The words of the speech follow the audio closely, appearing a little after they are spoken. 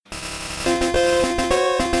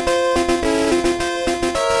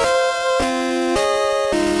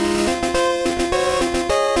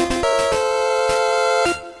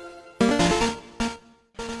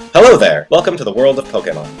Welcome to the world of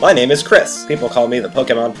Pokemon. My name is Chris. People call me the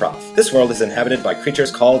Pokemon Prof. This world is inhabited by creatures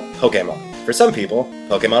called Pokemon. For some people,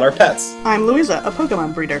 Pokemon are pets. I'm Louisa, a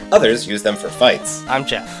Pokemon breeder. Others use them for fights. I'm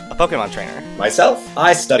Jeff, a Pokemon trainer. Myself,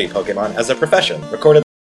 I study Pokemon as a profession. Recorded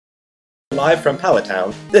live from Pallet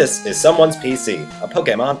Town, this is Someone's PC, a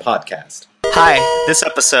Pokemon podcast. Hi, this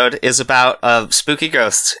episode is about a spooky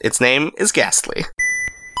ghost. Its name is Gastly.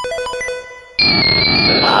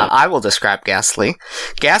 I will describe Gastly.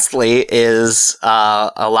 Gastly is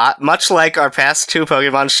much like our past two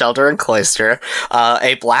Pokemon, Shelter and Cloyster,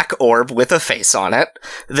 a black orb with a face on it.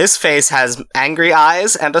 This face has angry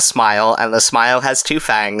eyes and a smile, and the smile has two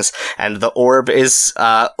fangs, and the orb is,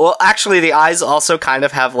 the eyes also kind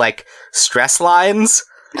of have, stress lines.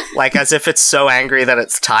 Like as if it's so angry that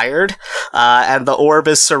it's tired, and the orb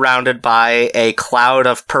is surrounded by a cloud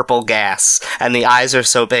of purple gas, and the eyes are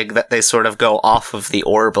so big that they sort of go off of the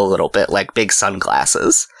orb a little bit, like big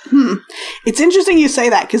sunglasses. It's interesting you say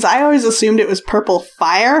that, because I always assumed it was purple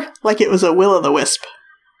fire, like it was a will-o'-the-wisp.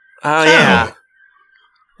 Oh, yeah.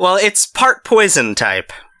 Well, it's part poison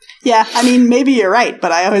type. Yeah, I mean, maybe you're right,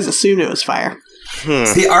 but I always assumed it was fire.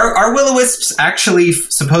 See, are will-o'-wisps actually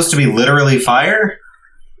supposed to be literally fire?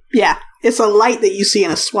 Yeah, it's a light that you see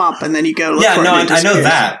in a swamp, and then you go look for it. Yeah, no, I know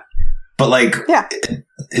that. But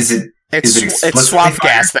is it? It's swamp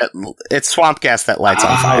gas that lights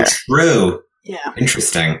on fire. True. Yeah.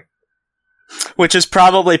 Interesting. Which is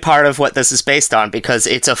probably part of what this is based on, because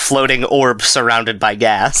it's a floating orb surrounded by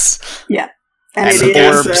gas. Yeah, And it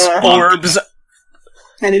is orbs.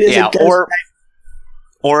 And it is a ghost.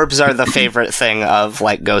 Orbs are the favorite thing of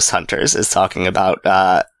ghost hunters, is talking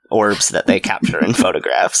about orbs that they capture in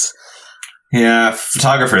photographs. Yeah,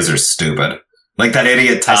 photographers are stupid. Like that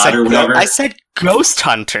idiot Todd or whatever. I said ghost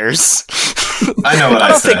hunters. I know what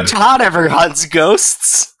I said. I don't think Todd ever hunts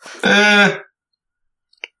ghosts.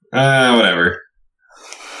 Whatever.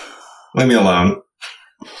 Leave me alone.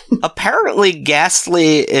 Apparently,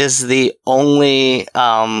 Gastly is the only...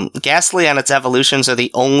 Gastly and its evolutions are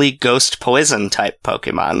the only ghost poison type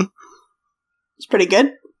Pokemon. It's pretty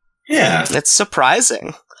good. Yeah. It's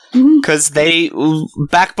surprising. Because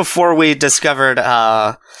back before we discovered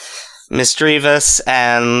Misdreavus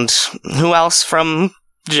and who else from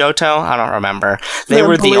Johto? I don't remember. They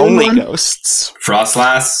were the only ghosts.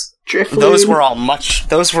 Frostlass? Drifloon. Those were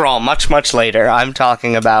all much later. I'm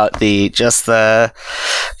talking about just the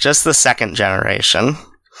second generation.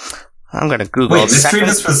 I'm gonna Google. Wait,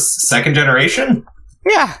 Misdreavus was second generation?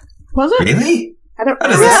 Yeah. Was it? Really? I don't. That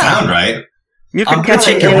doesn't sound right. I'm gonna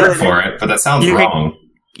take your word for it, but that sounds wrong.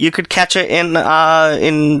 You could catch it in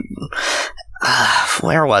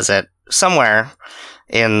where was it? Somewhere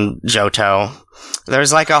in Johto.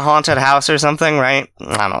 There's a haunted house or something, right?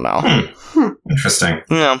 I don't know. Interesting.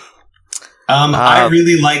 Yeah. I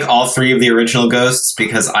really like all three of the original ghosts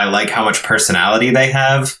because I like how much personality they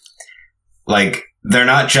have. They're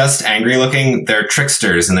not just angry looking, they're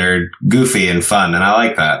tricksters and they're goofy and fun, and I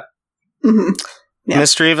like that. Mm-hmm. Yeah.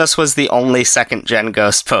 Misdreavus was the only second-gen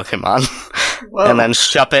ghost Pokemon. Whoa. And then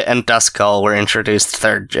Shuppet and Duskull were introduced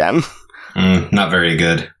third-gen. Not very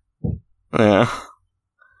good. Yeah.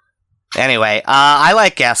 Anyway, I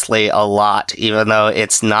like Gastly a lot, even though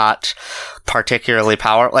it's not particularly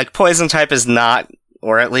powerful. Poison type is not,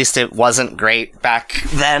 or at least it wasn't great back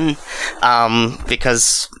then,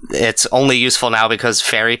 because it's only useful now because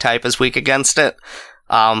Fairy type is weak against it.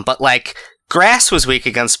 Grass was weak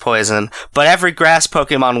against poison, but every grass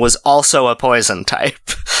Pokemon was also a poison type.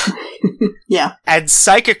 Yeah. And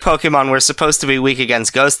Psychic Pokemon were supposed to be weak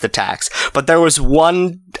against ghost attacks, but there was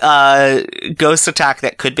one ghost attack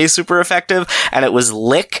that could be super effective, and it was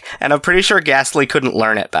Lick, and I'm pretty sure Gastly couldn't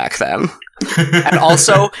learn it back then. And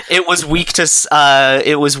also, it was weak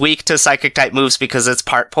to Psychic type moves because it's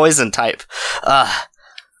part poison type.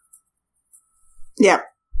 Yeah.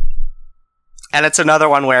 And it's another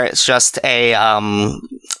one where it's just a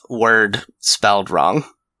word spelled wrong.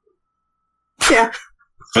 Yeah.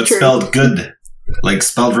 But True. spelled good.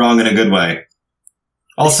 Spelled wrong in a good way.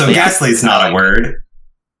 Also, Gastly's not a word.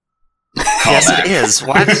 Yes, it is.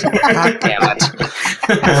 What? God damn it.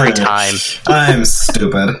 Every time. I'm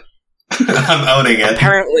stupid. I'm owning it.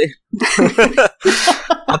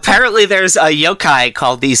 Apparently there's a yokai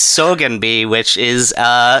called the Sogenbi, which is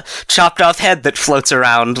a chopped off head that floats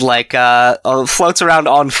around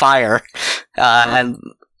on fire, and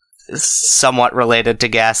is somewhat related to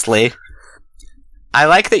Gastly. I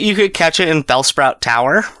like that you could catch it in Bellsprout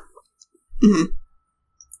Tower.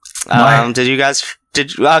 Why? Did you guys,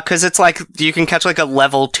 because it's you can catch a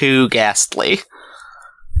level 2 Gastly.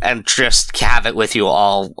 and just have it with you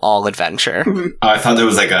all adventure. Oh, I thought there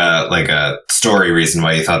was like a story reason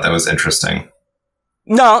why you thought that was interesting.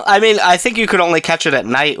 No, I mean, I think you could only catch it at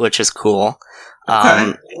night, which is cool.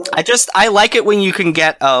 Okay. I like it when you can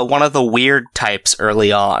get one of the weird types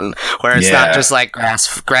early on, where it's not just like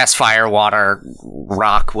grass, fire, water,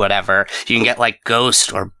 rock, whatever. You can get like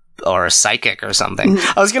ghost or psychic or something.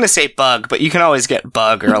 I was gonna say bug, but you can always get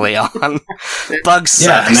bug early on. Bug sucks.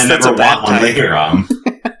 Yeah, and then That's never a bad want one type. later on.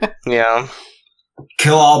 Yeah.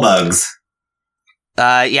 Kill all bugs.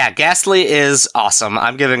 Ghastly is awesome.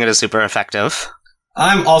 I'm giving it a super effective.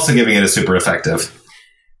 I'm also giving it a super effective.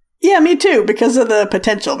 Yeah, me too, because of the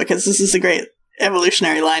potential, because this is a great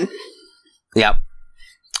evolutionary line. Yep.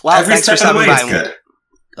 Well, Every thanks for step of the stopping way is by. good.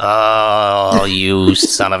 Oh, you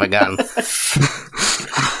son of a gun. I'm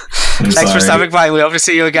Thanks for sorry. stopping by. We hope to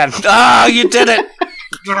see you again. Oh, you did it!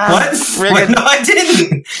 What? Friggin- Wait, no, I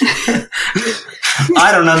didn't.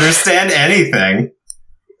 I don't understand anything.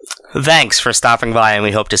 Thanks for stopping by, and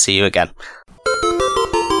we hope to see you again.